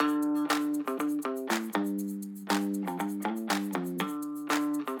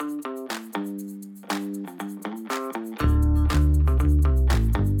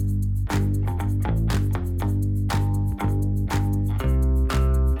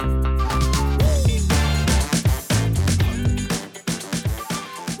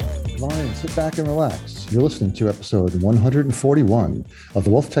Sit back and relax. You're listening to episode 141 of the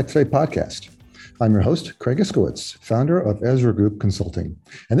Wealth Tech Today podcast. I'm your host, Craig Iskowitz, founder of Ezra Group Consulting.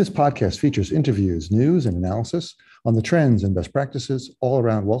 And this podcast features interviews, news, and analysis on the trends and best practices all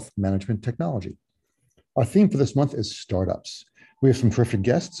around wealth management technology. Our theme for this month is startups. We have some terrific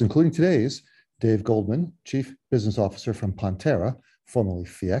guests, including today's Dave Goldman, Chief Business Officer from Pontera, formerly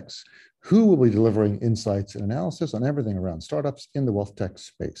FIEX, who will be delivering insights and analysis on everything around startups in the wealth tech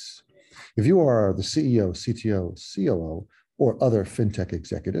space. If you are the CEO, CTO, COO, or other fintech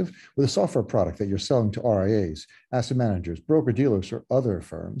executive with a software product that you're selling to RIAs, asset managers, broker-dealers, or other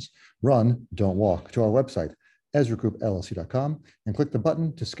firms, run, don't walk, to our website, EzraGroupLLC.com, and click the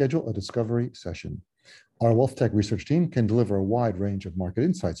button to schedule a discovery session. Our wealth tech research team can deliver a wide range of market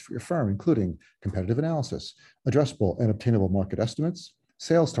insights for your firm, including competitive analysis, addressable and obtainable market estimates,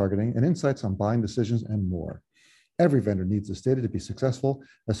 sales targeting, and insights on buying decisions, and more. Every vendor needs this data to be successful,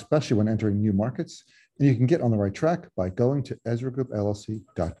 especially when entering new markets, and you can get on the right track by going to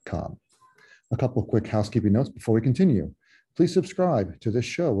EzraGroupLLC.com. A couple of quick housekeeping notes before we continue. Please subscribe to this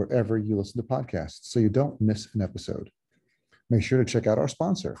show wherever you listen to podcasts so you don't miss an episode. Make sure to check out our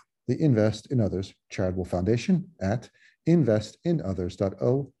sponsor, the Invest in Others Charitable Foundation at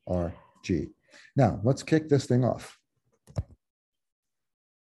investinothers.org. Now, let's kick this thing off.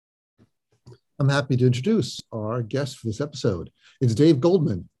 I'm happy to introduce our guest for this episode. It's Dave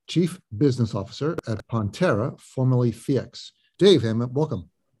Goldman, Chief Business Officer at Pontera, formerly FIEX. Dave, welcome.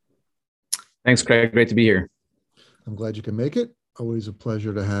 Thanks, Craig. Great to be here. I'm glad you can make it. Always a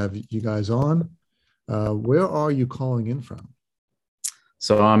pleasure to have you guys on. Where are you calling in from?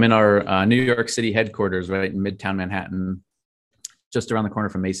 So I'm in our New York City headquarters, right in Midtown Manhattan, just around the corner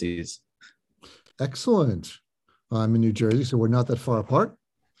from Macy's. Excellent. I'm in New Jersey, so we're not that far apart.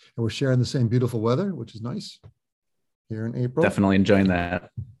 And we're sharing the same beautiful weather, which is nice here in April. Definitely enjoying that.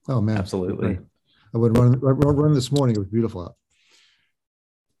 Oh, man. Absolutely. I would run this morning. It was beautiful out.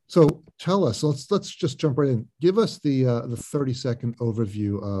 So tell us, let's just jump right in. Give us the 30-second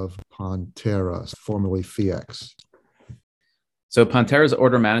overview of Pontera, formerly FIEX. So Pontera's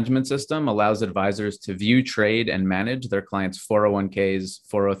order management system allows advisors to view, trade, and manage their clients' 401ks,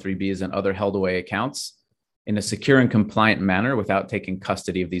 403bs, and other held away accounts in a secure and compliant manner without taking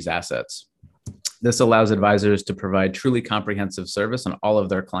custody of these assets. This allows advisors to provide truly comprehensive service on all of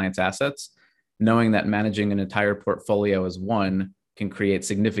their clients' assets, knowing that managing an entire portfolio as one can create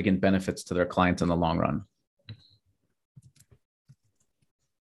significant benefits to their clients in the long run.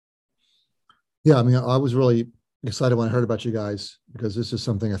 Yeah, I mean, I was really excited when I heard about you guys because this is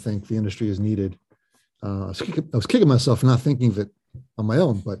something I think the industry has needed. I was kicking myself for not thinking of it on my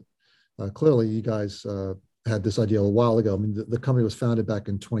own, but clearly you guys had this idea a while ago. I mean, the company was founded back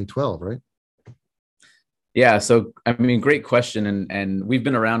in 2012, right? Yeah. So, I mean, great question. And we've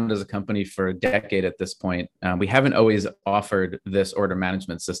been around as a company for a decade at this point. We haven't always offered this order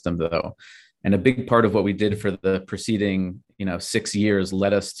management system, though. And a big part of what we did for the preceding, 6 years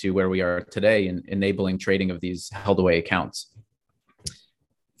led us to where we are today in enabling trading of these held away accounts.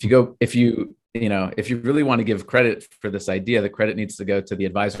 If you really want to give credit for this idea, the credit needs to go to the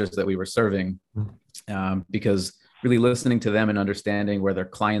advisors that we were serving, because really listening to them and understanding where their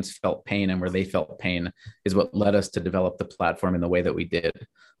clients felt pain and where they felt pain is what led us to develop the platform in the way that we did.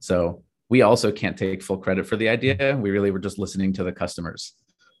 So we also can't take full credit for the idea. We really were just listening to the customers.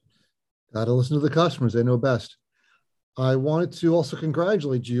 Got to listen to the customers. They know best. I wanted to also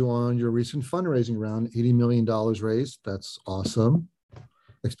congratulate you on your recent fundraising round, $80 million raised. That's awesome.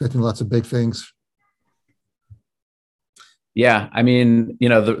 Expecting lots of big things. Yeah, I mean,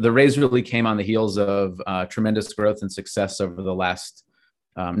 the raise really came on the heels of tremendous growth and success over the last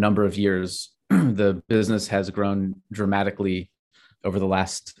number of years. The business has grown dramatically over the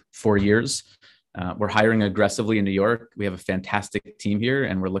last 4 years. We're hiring aggressively in New York. We have a fantastic team here,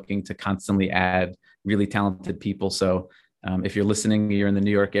 and we're looking to constantly add really talented people. So if you're listening, you're in the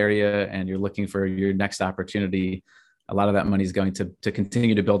New York area, and you're looking for your next opportunity, a lot of that money is going to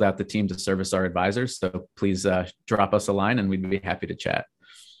continue to build out the team to service our advisors. So please drop us a line and we'd be happy to chat.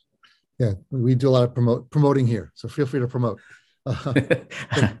 Yeah, we do a lot of promoting here. So feel free to promote.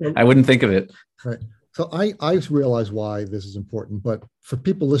 I wouldn't think of it. Right. So I realize why this is important, but for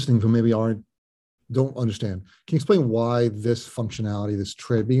people listening who maybe don't understand, can you explain why this functionality, this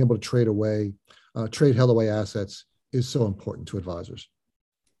trade, being able to trade held away assets is so important to advisors?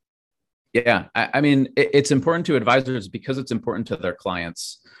 Yeah, I mean, it's important to advisors because it's important to their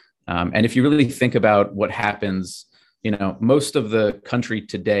clients. And if you really think about what happens, most of the country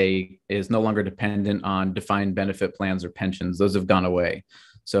today is no longer dependent on defined benefit plans or pensions. Those have gone away.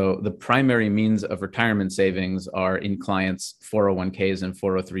 So the primary means of retirement savings are in clients' 401ks and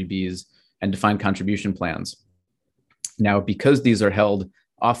 403bs and defined contribution plans. Now, because these are held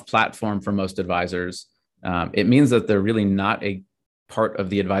off platform for most advisors, it means that they're really not a part of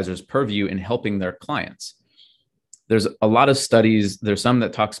the advisor's purview in helping their clients. There's a lot of studies. There's some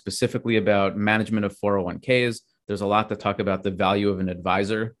that talk specifically about management of 401ks. There's a lot that talk about the value of an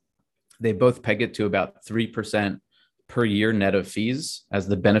advisor. They both peg it to about 3% per year net of fees as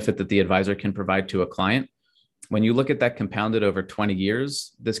the benefit that the advisor can provide to a client. When you look at that compounded over 20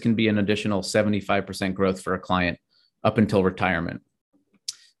 years, this can be an additional 75% growth for a client up until retirement.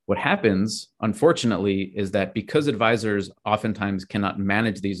 What happens, unfortunately, is that because advisors oftentimes cannot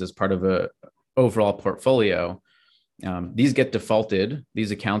manage these as part of an overall portfolio, these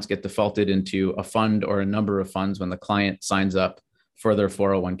accounts get defaulted into a fund or a number of funds when the client signs up for their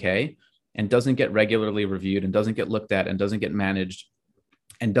 401k and doesn't get regularly reviewed and doesn't get looked at and doesn't get managed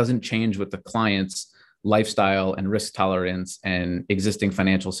and doesn't change with the client's lifestyle and risk tolerance and existing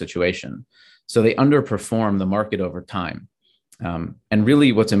financial situation. So they underperform the market over time. And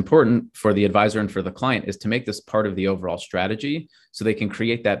really what's important for the advisor and for the client is to make this part of the overall strategy so they can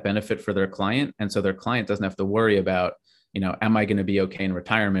create that benefit for their client. And so their client doesn't have to worry about, am I going to be okay in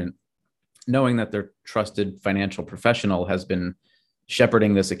retirement, knowing that their trusted financial professional has been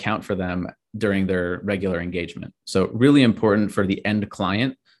shepherding this account for them during their regular engagement. So really important for the end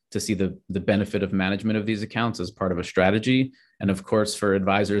client to see the benefit of management of these accounts as part of a strategy. And of course, for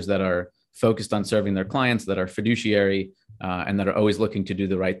advisors that are focused on serving their clients, that are fiduciary, and that are always looking to do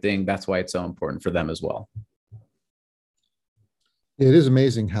the right thing, that's why it's so important for them as well. It is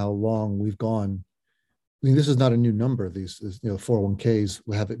amazing how long we've gone. I mean, this is not a new number. These 401ks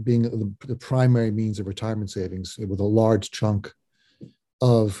will have it being the primary means of retirement savings with a large chunk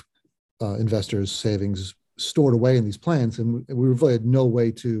of investors' savings stored away in these plans. And we really had no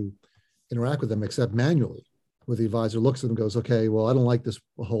way to interact with them except manually, where the advisor looks at them and goes, okay, well, I don't like this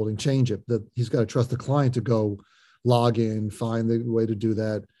holding, change it. That he's got to trust the client to go log in, find the way to do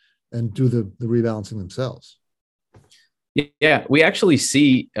that, and do the rebalancing themselves. Yeah, we actually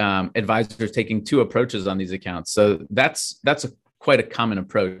see advisors taking two approaches on these accounts. So that's quite a common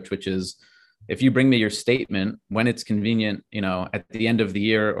approach, which is if you bring me your statement when it's convenient, at the end of the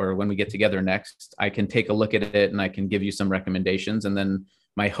year or when we get together next, I can take a look at it and I can give you some recommendations. And then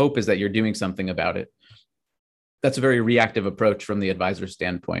my hope is that you're doing something about it. That's a very reactive approach from the advisor's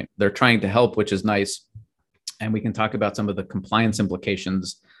standpoint. They're trying to help, which is nice. And we can talk about some of the compliance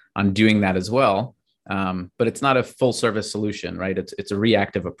implications on doing that as well. But it's not a full service solution, right? It's a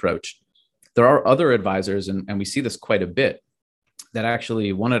reactive approach. There are other advisors, and we see this quite a bit, that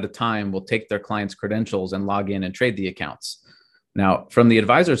actually one at a time will take their clients' credentials and log in and trade the accounts. Now, from the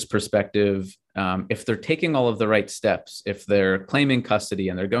advisor's perspective, if they're taking all of the right steps, if they're claiming custody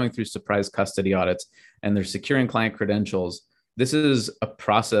and they're going through surprise custody audits and they're securing client credentials, this is a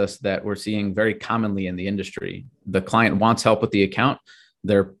process that we're seeing very commonly in the industry. The client wants help with the account.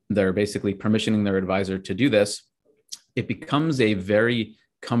 They're basically permissioning their advisor to do this. It becomes a very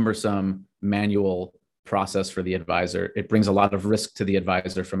cumbersome manual process for the advisor. It brings a lot of risk to the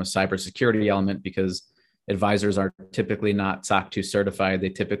advisor from a cybersecurity element because advisors are typically not SOC 2 certified. They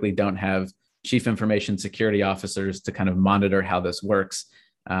typically don't have chief information security officers to kind of monitor how this works.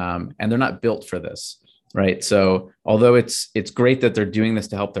 And they're not built for this. Right. So although it's great that they're doing this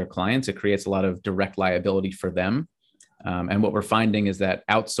to help their clients, it creates a lot of direct liability for them. And what we're finding is that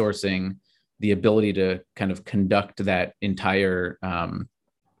outsourcing the ability to kind of conduct that entire,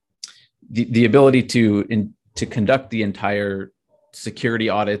 the ability to conduct the entire security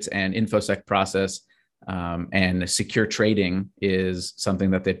audits and InfoSec process and secure trading is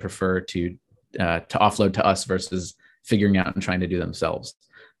something that they prefer to offload to us versus figuring out and trying to do themselves.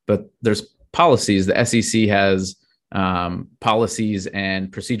 But there's policies. The SEC has policies and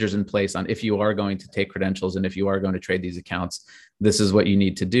procedures in place on if you are going to take credentials and if you are going to trade these accounts, this is what you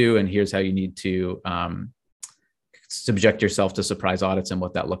need to do. And here's how you need to subject yourself to surprise audits and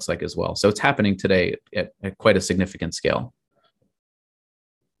what that looks like as well. So it's happening today at quite a significant scale.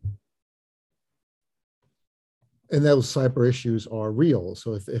 And those cyber issues are real.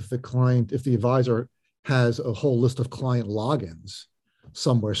 So if the advisor has a whole list of client logins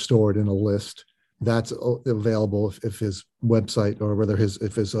somewhere stored in a list, that's available if his website or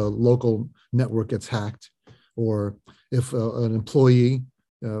if his local network gets hacked, or if an employee,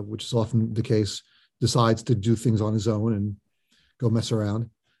 which is often the case, decides to do things on his own and go mess around.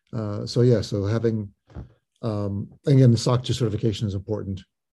 So having, again, the SOC 2 certification is important,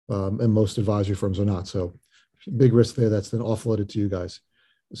 and most advisory firms are not. So big risk there that's then offloaded to you guys.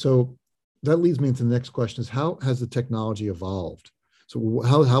 So that leads me into the next question: is how has the technology evolved? So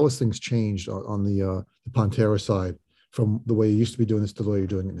how has things changed on the Pontera side from the way you used to be doing this to the way you're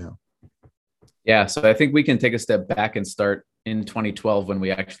doing it now? Yeah, so I think we can take a step back and start in 2012 when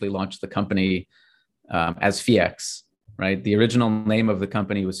we actually launched the company as FEX, right? The original name of the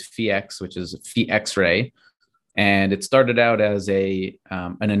company was FEX, which is Fee X-ray, and it started out as an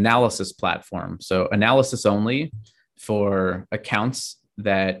analysis platform. So analysis only for accounts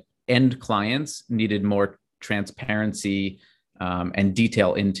that end clients needed more transparency and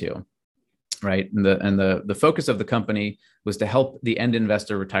detail into, right? And the focus of the company was to help the end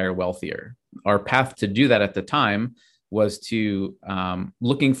investor retire wealthier. Our path to do that at the time was to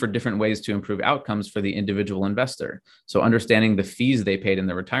looking for different ways to improve outcomes for the individual investor. So understanding the fees they paid in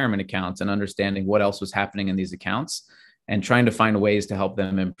their retirement accounts and understanding what else was happening in these accounts and trying to find ways to help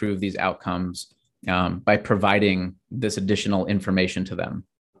them improve these outcomes by providing this additional information to them.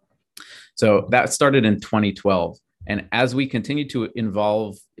 So that started in 2012. And as we continue to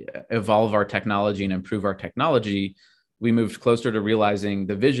evolve our technology and improve our technology, we moved closer to realizing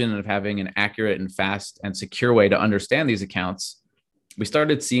the vision of having an accurate and fast and secure way to understand these accounts. We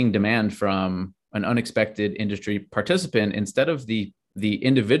started seeing demand from an unexpected industry participant. Instead of the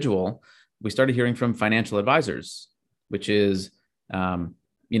individual, we started hearing from financial advisors, which is,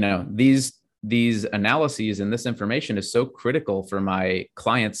 these analyses and this information is so critical for my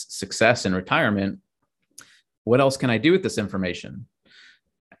client's success in retirement. What else can I do with this information?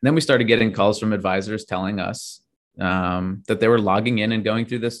 And then we started getting calls from advisors telling us that they were logging in and going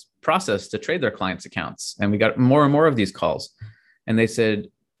through this process to trade their clients' accounts. And we got more and more of these calls. And they said,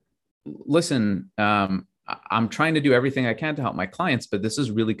 listen, I'm trying to do everything I can to help my clients, but this is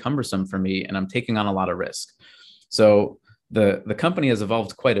really cumbersome for me and I'm taking on a lot of risk. So the company has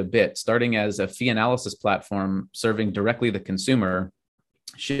evolved quite a bit, starting as a fee analysis platform serving directly the consumer,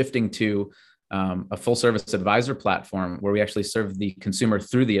 shifting to a full service advisor platform where we actually serve the consumer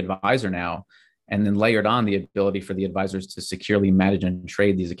through the advisor now, and then layered on the ability for the advisors to securely manage and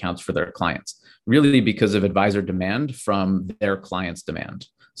trade these accounts for their clients, really because of advisor demand from their clients' demand.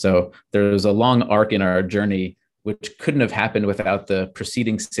 So there's a long arc in our journey, which couldn't have happened without the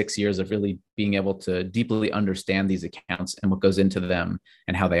preceding 6 years of really being able to deeply understand these accounts and what goes into them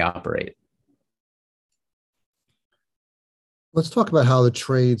and how they operate. Let's talk about how the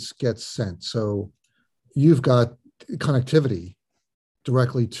trades get sent. So you've got connectivity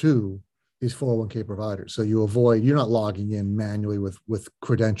directly to these 401k providers. So you're not logging in manually with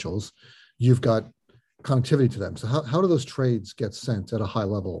credentials. You've got connectivity to them. So how do those trades get sent at a high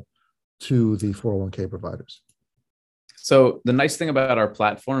level to the 401k providers? So the nice thing about our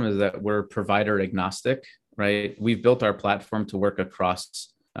platform is that we're provider agnostic, right? We've built our platform to work across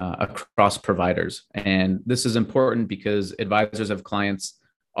providers. And this is important because advisors have clients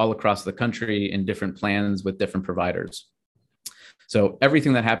all across the country in different plans with different providers. So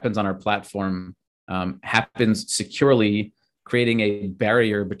everything that happens on our platform happens securely, creating a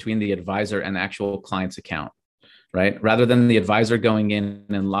barrier between the advisor and the actual client's account, right? Rather than the advisor going in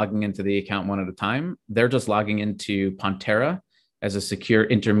and logging into the account one at a time, they're just logging into Pontera as a secure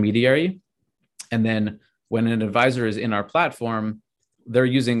intermediary. And then when an advisor is in our platform, they're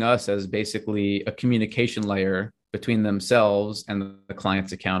using us as basically a communication layer between themselves and the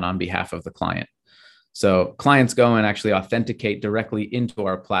client's account on behalf of the client. So clients go and actually authenticate directly into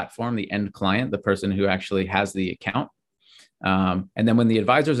our platform, the end client, the person who actually has the account. And then when the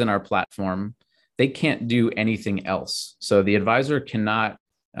advisor's in our platform, they can't do anything else. So the advisor cannot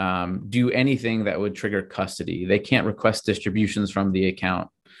do anything that would trigger custody. They can't request distributions from the account.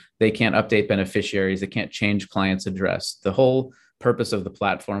 They can't update beneficiaries. They can't change client's address. The whole purpose of the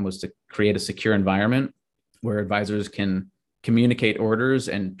platform was to create a secure environment where advisors can communicate orders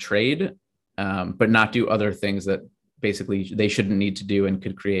and trade, but not do other things that basically they shouldn't need to do and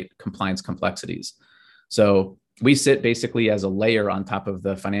could create compliance complexities. So we sit basically as a layer on top of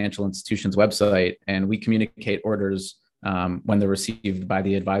the financial institution's website, and we communicate orders when they're received by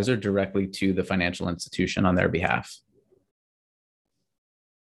the advisor directly to the financial institution on their behalf.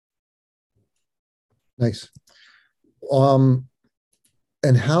 Nice.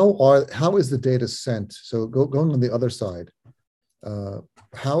 And how is the data sent? So going on the other side,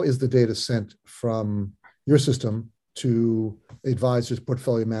 how is the data sent from your system to advisors'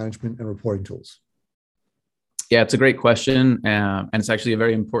 portfolio management and reporting tools? Yeah, it's a great question. And it's actually a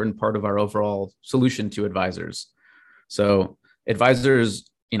very important part of our overall solution to advisors. So advisors,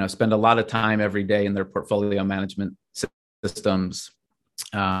 spend a lot of time every day in their portfolio management systems.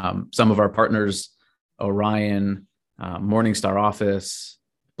 Some of our partners, Orion, Morningstar Office,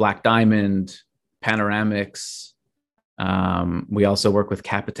 Black Diamond, Panoramics. We also work with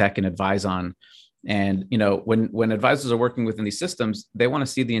Capitec and Advizon. And when advisors are working within these systems, they want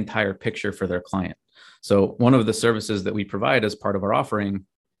to see the entire picture for their client. So one of the services that we provide as part of our offering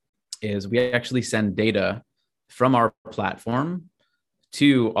is we actually send data from our platform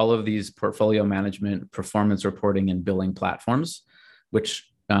to all of these portfolio management, performance reporting, and billing platforms, which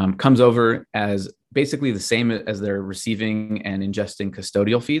comes over as basically the same as they're receiving and ingesting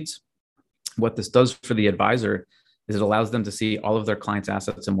custodial feeds. What this does for the advisor is it allows them to see all of their clients'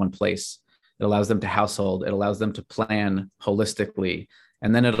 assets in one place. It allows them to household. It allows them to plan holistically.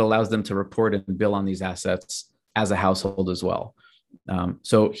 And then it allows them to report and bill on these assets as a household as well.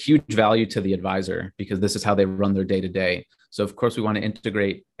 So huge value to the advisor because this is how they run their day to day. So of course we want to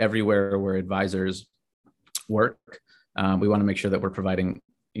integrate everywhere where advisors work. We want to make sure that we're providing,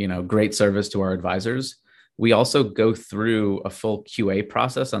 great service to our advisors. We also go through a full QA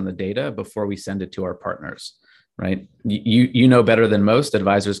process on the data before we send it to our partners, right? You know better than most.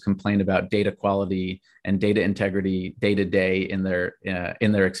 Advisors complain about data quality and data integrity day to day in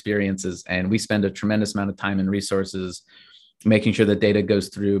their experiences, and we spend a tremendous amount of time and resources making sure that data goes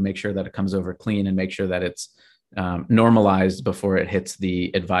through, make sure that it comes over clean, and make sure that it's normalized before it hits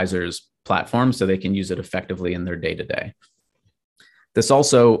the advisor's platform so they can use it effectively in their day to day. This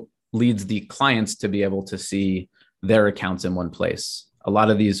also leads the clients to be able to see their accounts in one place. A lot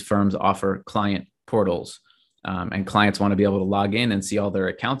of these firms offer client portals, and clients want to be able to log in and see all their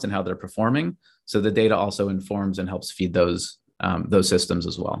accounts and how they're performing. So the data also informs and helps feed those systems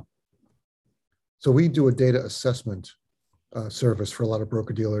as well. So we do a data assessment service for a lot of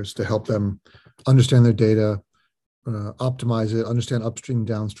broker dealers to help them understand their data, optimize it, understand upstream,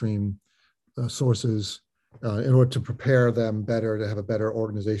 downstream sources, in order to prepare them better, to have a better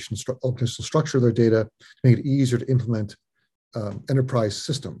organizational structure of their data, to make it easier to implement enterprise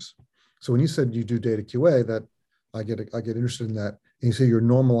systems. So when you said you do data QA, that I get interested in that. And you say you're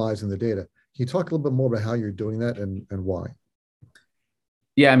normalizing the data. Can you talk a little bit more about how you're doing that and why?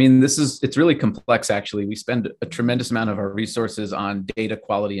 Yeah, I mean, it's really complex, actually. We spend a tremendous amount of our resources on data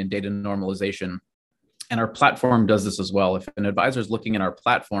quality and data normalization. And our platform does this as well. If an advisor is looking at our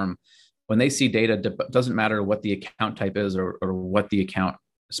platform, when they see data, doesn't matter what the account type is or what the account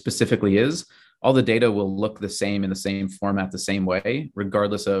specifically is, all the data will look the same in the same format, the same way,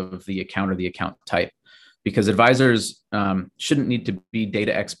 regardless of the account or the account type. Because advisors shouldn't need to be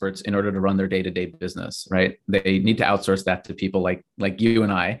data experts in order to run their day-to-day business, right? They need to outsource that to people like you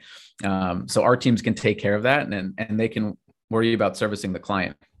and I. So our teams can take care of that, and they can worry about servicing the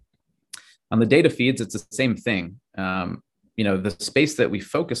client. On the data feeds, it's the same thing. The space that we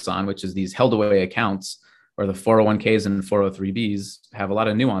focus on, which is these held away accounts or the 401ks and 403bs, have a lot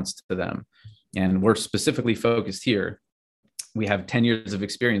of nuance to them. And we're specifically focused here. We have 10 years of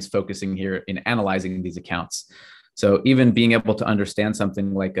experience focusing here in analyzing these accounts. So even being able to understand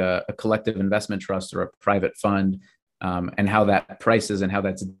something like a collective investment trust or a private fund, and how that prices and how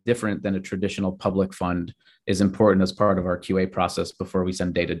that's different than a traditional public fund is important as part of our QA process before we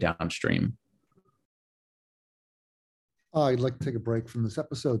send data downstream. I'd like to take a break from this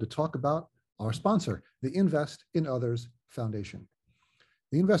episode to talk about our sponsor, the Invest in Others Foundation.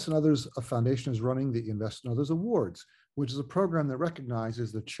 The Invest in Others Foundation is running the Invest in Others Awards, which is a program that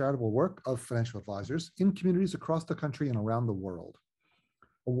recognizes the charitable work of financial advisors in communities across the country and around the world.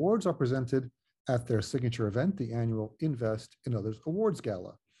 Awards are presented at their signature event, the annual Invest in Others Awards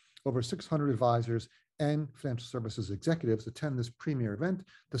Gala. Over 600 advisors and financial services executives attend this premier event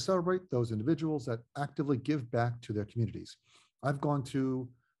to celebrate those individuals that actively give back to their communities. I've gone to,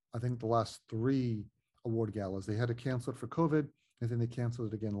 I think, the last 3 award galas. They had to cancel it for COVID. I think they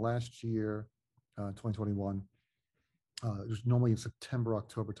canceled it again last year, 2021. It was normally in September,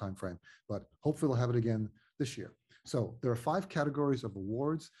 October timeframe, but hopefully we'll have it again this year. So there are 5 categories of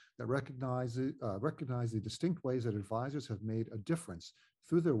awards that recognize the distinct ways that advisors have made a difference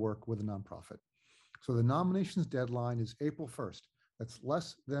through their work with a nonprofit. So the nominations deadline is April 1st. That's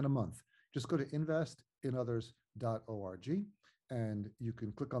less than a month. Just go to investinothers.org and you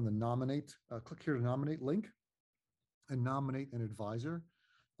can click on the click here to nominate link and nominate an advisor.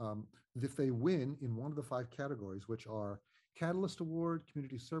 If they win in one of the 5 categories, which are Catalyst Award,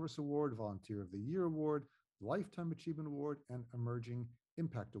 Community Service Award, Volunteer of the Year Award, Lifetime Achievement Award, and Emerging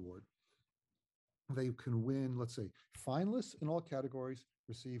Impact Award, they can win, let's say, finalists in all categories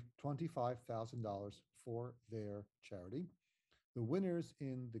receive $25,000 for their charity. The winners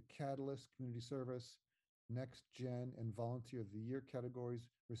in the Catalyst, Community Service, Next Gen, and Volunteer of the Year categories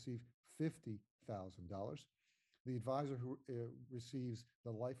receive $50,000. The advisor who receives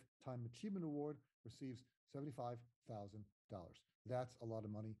the Lifetime Achievement Award receives $75,000. That's a lot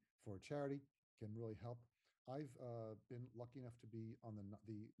of money for a charity, can really help. I've been lucky enough to be on the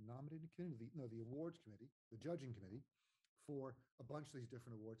nominating committee, the awards committee, the judging committee for a bunch of these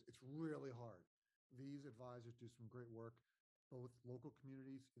different awards. It's really hard. These advisors do some great work. both local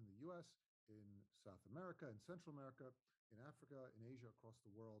communities in the US, in South America, in Central America, in Africa, in Asia, across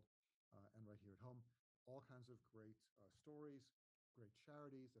the world, and right here at home. All kinds of great stories, great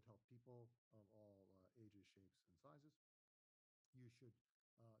charities that help people of all ages, shapes, and sizes. You should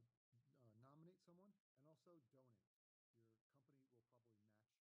nominate someone and also donate. Your company will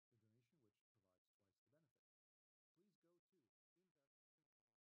probably match the donation, which provides twice the benefit. Please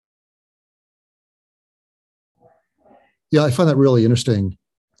go to Yeah, I find that really interesting,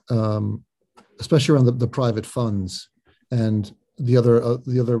 especially around the private funds and the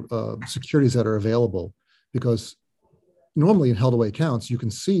other securities that are available, because normally in held away accounts you can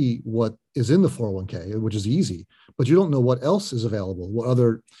see what is in the 401k, which is easy, but you don't know what else is available, what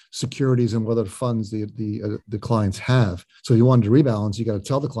other securities and what other funds the clients have. So you wanted to rebalance, you got to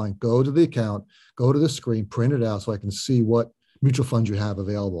tell the client, go to the account, go to the screen, print it out so I can see what mutual funds you have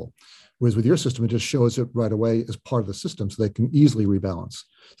available. Whereas with your system, it just shows it right away as part of the system so they can easily rebalance.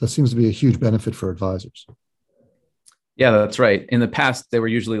 So that seems to be a huge benefit for advisors. Yeah, that's right. In the past, they were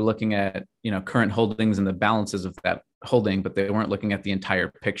usually looking at, current holdings and the balances of that holding, but they weren't looking at the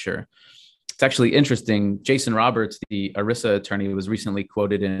entire picture. It's actually interesting. Jason Roberts, the ERISA attorney, was recently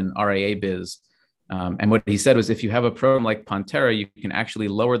quoted in RIA Biz. And what he said was, if you have a program like Pantera, you can actually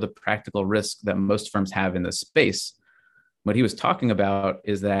lower the practical risk that most firms have in this space. What he was talking about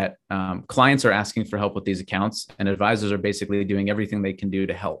is that clients are asking for help with these accounts, and advisors are basically doing everything they can do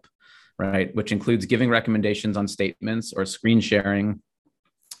to help, right? Which includes giving recommendations on statements or screen sharing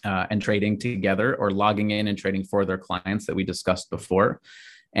and trading together, or logging in and trading for their clients that we discussed before.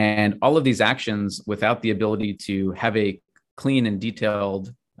 And all of these actions, without the ability to have a clean and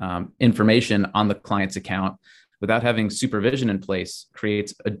detailed information on the client's account, without having supervision in place,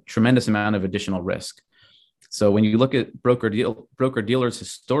 creates a tremendous amount of additional risk. So when you look at broker dealers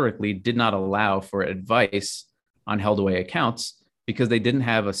historically did not allow for advice on held away accounts because they didn't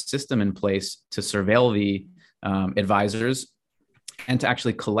have a system in place to surveil the advisors and to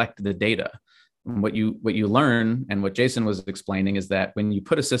actually collect the data. And what you learn, and what Jason was explaining, is that when you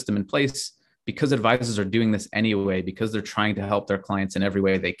put a system in place, because advisors are doing this anyway, because they're trying to help their clients in every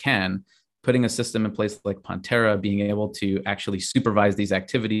way they can, putting a system in place like Pantera, being able to actually supervise these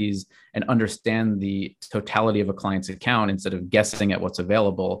activities and understand the totality of a client's account instead of guessing at what's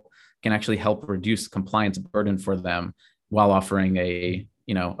available, can actually help reduce compliance burden for them while offering a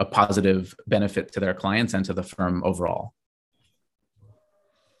positive benefit to their clients and to the firm overall.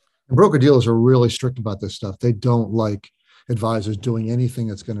 Broker dealers are really strict about this stuff. They don't like advisors doing anything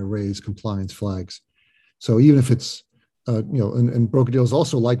that's going to raise compliance flags. So even if it's and broker dealers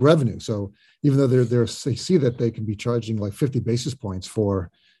also like revenue. So even though they see that they can be charging like 50 basis points for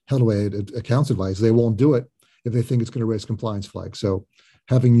held away accounts advice, they won't do it if they think it's going to raise compliance flags. So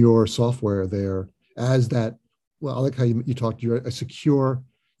having your software there as that, well, I like how you talked, you act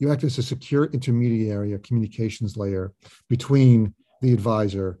as a secure intermediary, a communications layer between the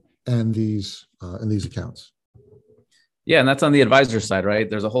advisor and these accounts. Yeah, and that's on the advisor side, right?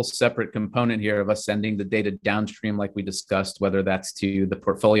 There's a whole separate component here of us sending the data downstream, like we discussed, whether that's to the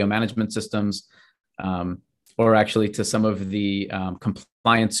portfolio management systems or actually to some of the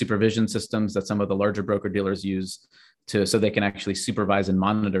compliance supervision systems that some of the larger broker dealers use so they can actually supervise and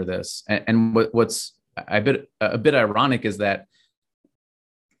monitor this. And what's a bit ironic is that,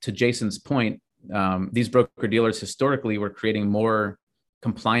 to Jason's point, these broker dealers historically were creating more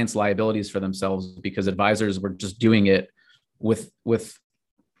compliance liabilities for themselves because advisors were just doing it with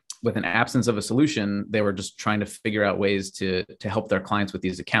an absence of a solution. They were just trying to figure out ways to help their clients with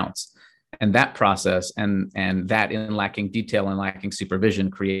these accounts. And that process and that in lacking detail and lacking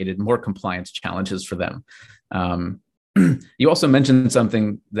supervision created more compliance challenges for them. You also mentioned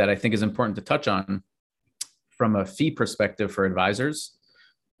something that I think is important to touch on from a fee perspective for advisors.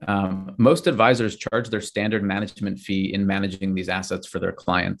 Most advisors charge their standard management fee in managing these assets for their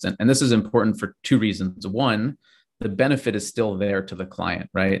clients. And this is important for two reasons. One, the benefit is still there to the client,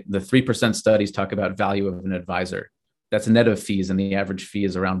 right? The 3% studies talk about value of an advisor. That's net of fees, and the average fee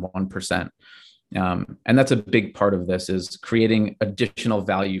is around 1%. And that's a big part of this, is creating additional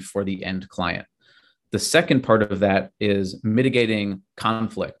value for the end client. The second part of that is mitigating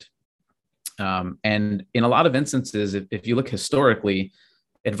conflict. And in a lot of instances, if you look historically,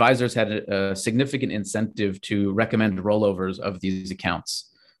 advisors had a significant incentive to recommend rollovers of these accounts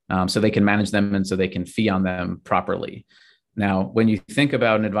so they can manage them and so they can fee on them properly. Now, when you think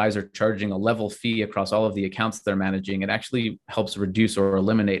about an advisor charging a level fee across all of the accounts they're managing, it actually helps reduce or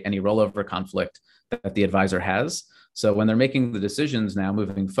eliminate any rollover conflict that the advisor has. So when they're making the decisions now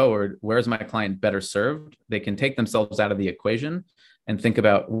moving forward, where is my client better served? They can take themselves out of the equation and think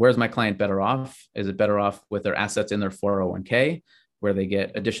about, where's my client better off? Is it better off with their assets in their 401k, where they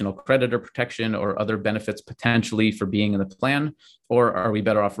get additional creditor protection or other benefits potentially for being in the plan? Or are we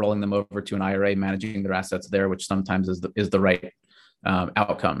better off rolling them over to an IRA, managing their assets there, which sometimes is the right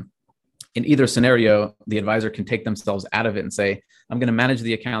outcome? In either scenario, the advisor can take themselves out of it and say, I'm going to manage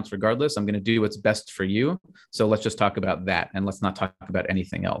the accounts regardless. I'm going to do what's best for you. So let's just talk about that, and let's not talk about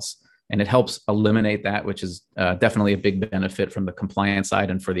anything else. And it helps eliminate that, which is definitely a big benefit from the compliance side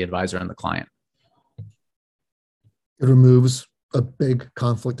and for the advisor and the client. It removes a big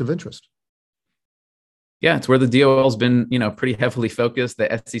conflict of interest. Yeah, it's where the DOL has been, pretty heavily focused.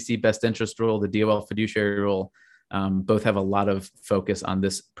 The SEC best interest rule, the DOL fiduciary rule, both have a lot of focus on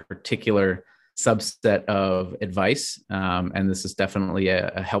this particular subset of advice. And this is definitely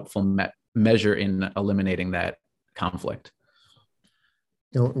a helpful measure in eliminating that conflict.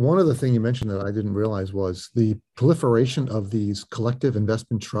 One of the things you mentioned that I didn't realize was the proliferation of these collective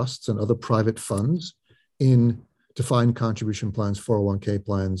investment trusts and other private funds in defined contribution plans, 401k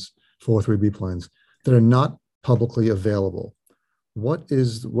plans, 403b plans that are not publicly available. What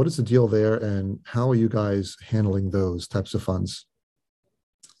is the deal there, and how are you guys handling those types of funds?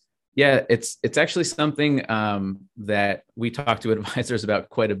 Yeah, it's actually something that we talk to advisors about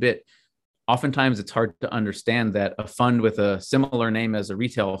quite a bit. Oftentimes, it's hard to understand that a fund with a similar name as a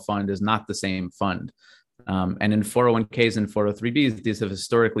retail fund is not the same fund. And in 401ks and 403bs, these have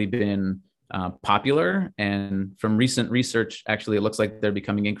historically been popular. And from recent research, actually, it looks like they're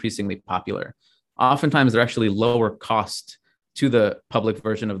becoming increasingly popular. Oftentimes, they're actually lower cost to the public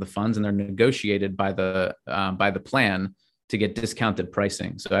version of the funds, and they're negotiated by the plan to get discounted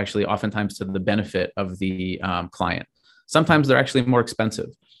pricing. So actually, oftentimes to the benefit of the client. Sometimes they're actually more expensive.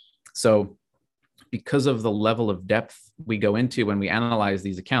 So because of the level of depth we go into when we analyze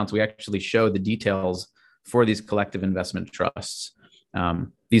these accounts, we actually show the details for these collective investment trusts.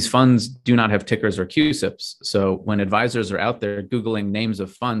 These funds do not have tickers or CUSIPs. So when advisors are out there Googling names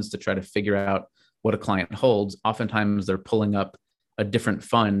of funds to try to figure out what a client holds, oftentimes they're pulling up a different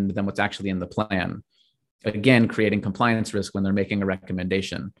fund than what's actually in the plan. Again, creating compliance risk when they're making a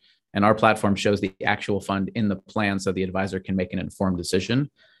recommendation. And our platform shows the actual fund in the plan so the advisor can make an informed decision.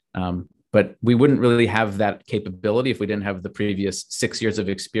 But we wouldn't really have that capability if we didn't have the previous 6 years of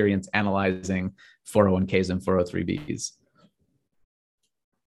experience analyzing 401ks and 403bs.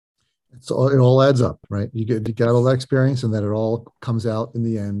 So it all adds up, right? You got all that experience, and then it all comes out in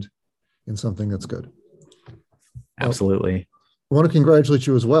the end in something that's good. Absolutely. I want to congratulate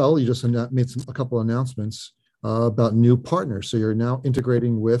you as well. You just made a couple of announcements about new partners. So you're now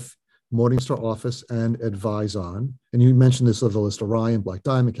integrating with Morningstar Office and Advizon. And you mentioned this of the list: Orion, Black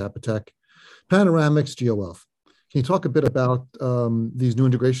Diamond, Capitec, Panoramics, GeoWealth. Can you talk a bit about these new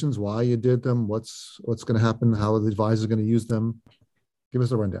integrations, why you did them, what's going to happen, how the advisor is going to use them? Give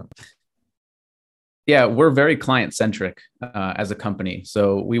us a rundown. Yeah, we're very client-centric as a company.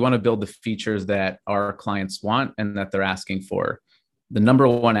 So we want to build the features that our clients want and that they're asking for. The number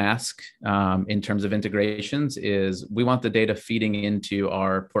one ask in terms of integrations is we want the data feeding into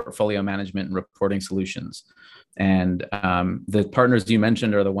our portfolio management and reporting solutions. And the partners you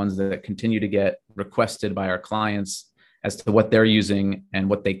mentioned are the ones that continue to get requested by our clients as to what they're using and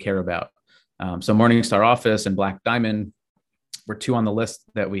what they care about. So Morningstar Office and Black Diamond were two on the list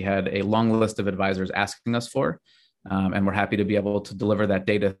that we had a long list of advisors asking us for. And we're happy to be able to deliver that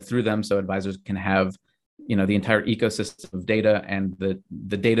data through them so advisors can have the entire ecosystem of data and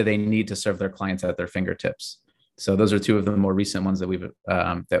the data they need to serve their clients at their fingertips. So those are two of the more recent ones that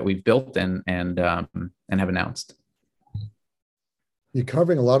we've built and have announced. You're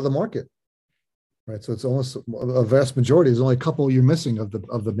covering a lot of the market, right? So it's almost a vast majority. There's only a couple you're missing of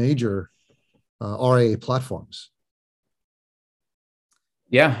the major RIA platforms.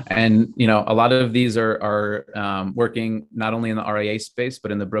 Yeah, and a lot of these are working not only in the RIA space but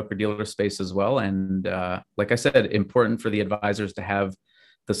in the broker-dealer space as well. And like I said, important for the advisors to have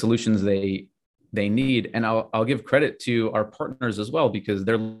the solutions they need. And I'll give credit to our partners as well, because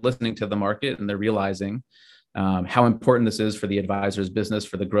they're listening to the market and they're realizing how important this is for the advisor's business,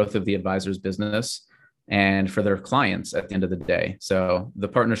 for the growth of the advisor's business, and for their clients at the end of the day. So the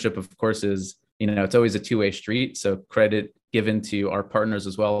partnership, of course, is it's always a two-way street. So credit given to our partners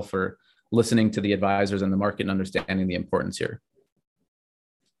as well for listening to the advisors and the market and understanding the importance here.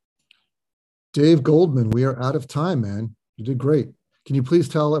 Dave Goldman, we are out of time, man. You did great. Can you please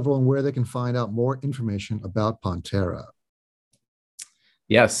tell everyone where they can find out more information about Pontera?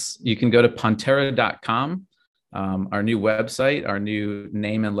 Yes, you can go to Pontera.com, our new website, our new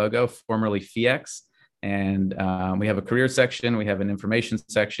name and logo, formerly FIEX. And we have a career section, we have an information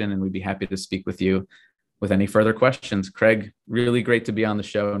section, and we'd be happy to speak with you with any further questions. Craig, really great to be on the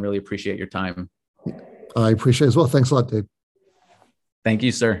show and really appreciate your time. I appreciate it as well. Thanks a lot, Dave. Thank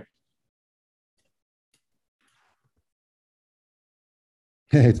you, sir.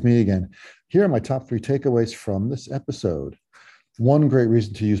 Hey, it's me again. Here are my top 3 takeaways from this episode. One great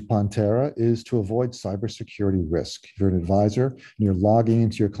reason to use Pantera is to avoid cybersecurity risk. If you're an advisor and you're logging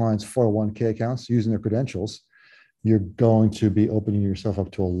into your clients' 401k accounts using their credentials, you're going to be opening yourself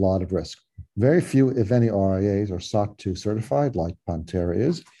up to a lot of risk. Very few, if any, RIAs are SOC 2 certified like Pantera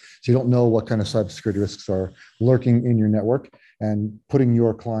is. So you don't know what kind of cybersecurity risks are lurking in your network, and putting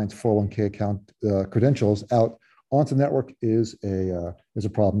your client's 401k account credentials out onto the network is a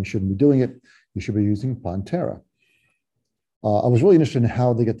problem. You shouldn't be doing it. You should be using Pantera. I was really interested in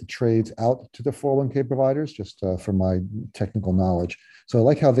how they get the trades out to the 401k providers, just from my technical knowledge. So I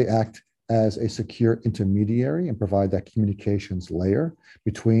like how they act as a secure intermediary and provide that communications layer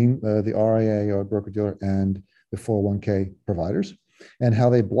between the RIA or broker-dealer and the 401k providers, and how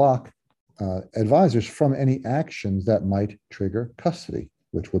they block advisors from any actions that might trigger custody,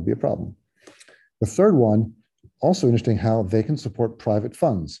 which would be a problem. The third one, also interesting how they can support private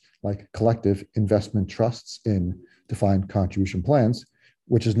funds like collective investment trusts in defined contribution plans,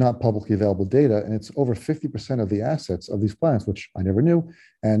 which is not publicly available data. And it's over 50% of the assets of these plans, which I never knew.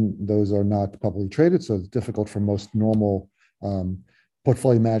 And those are not publicly traded. So it's difficult for most normal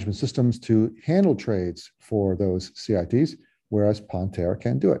portfolio management systems to handle trades for those CITs, whereas Pantera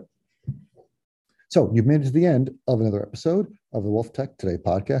can do it. So you've made it to the end of another episode of the Wealth Tech Today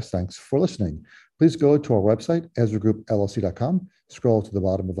podcast. Thanks for listening. Please go to our website, EzraGroupLLC.com, scroll to the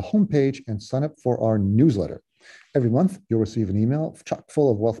bottom of the homepage, and sign up for our newsletter. Every month, you'll receive an email chock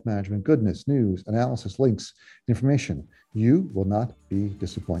full of wealth management goodness, news, analysis, links, information. You will not be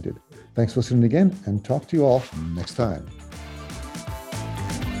disappointed. Thanks for listening again, and talk to you all next time.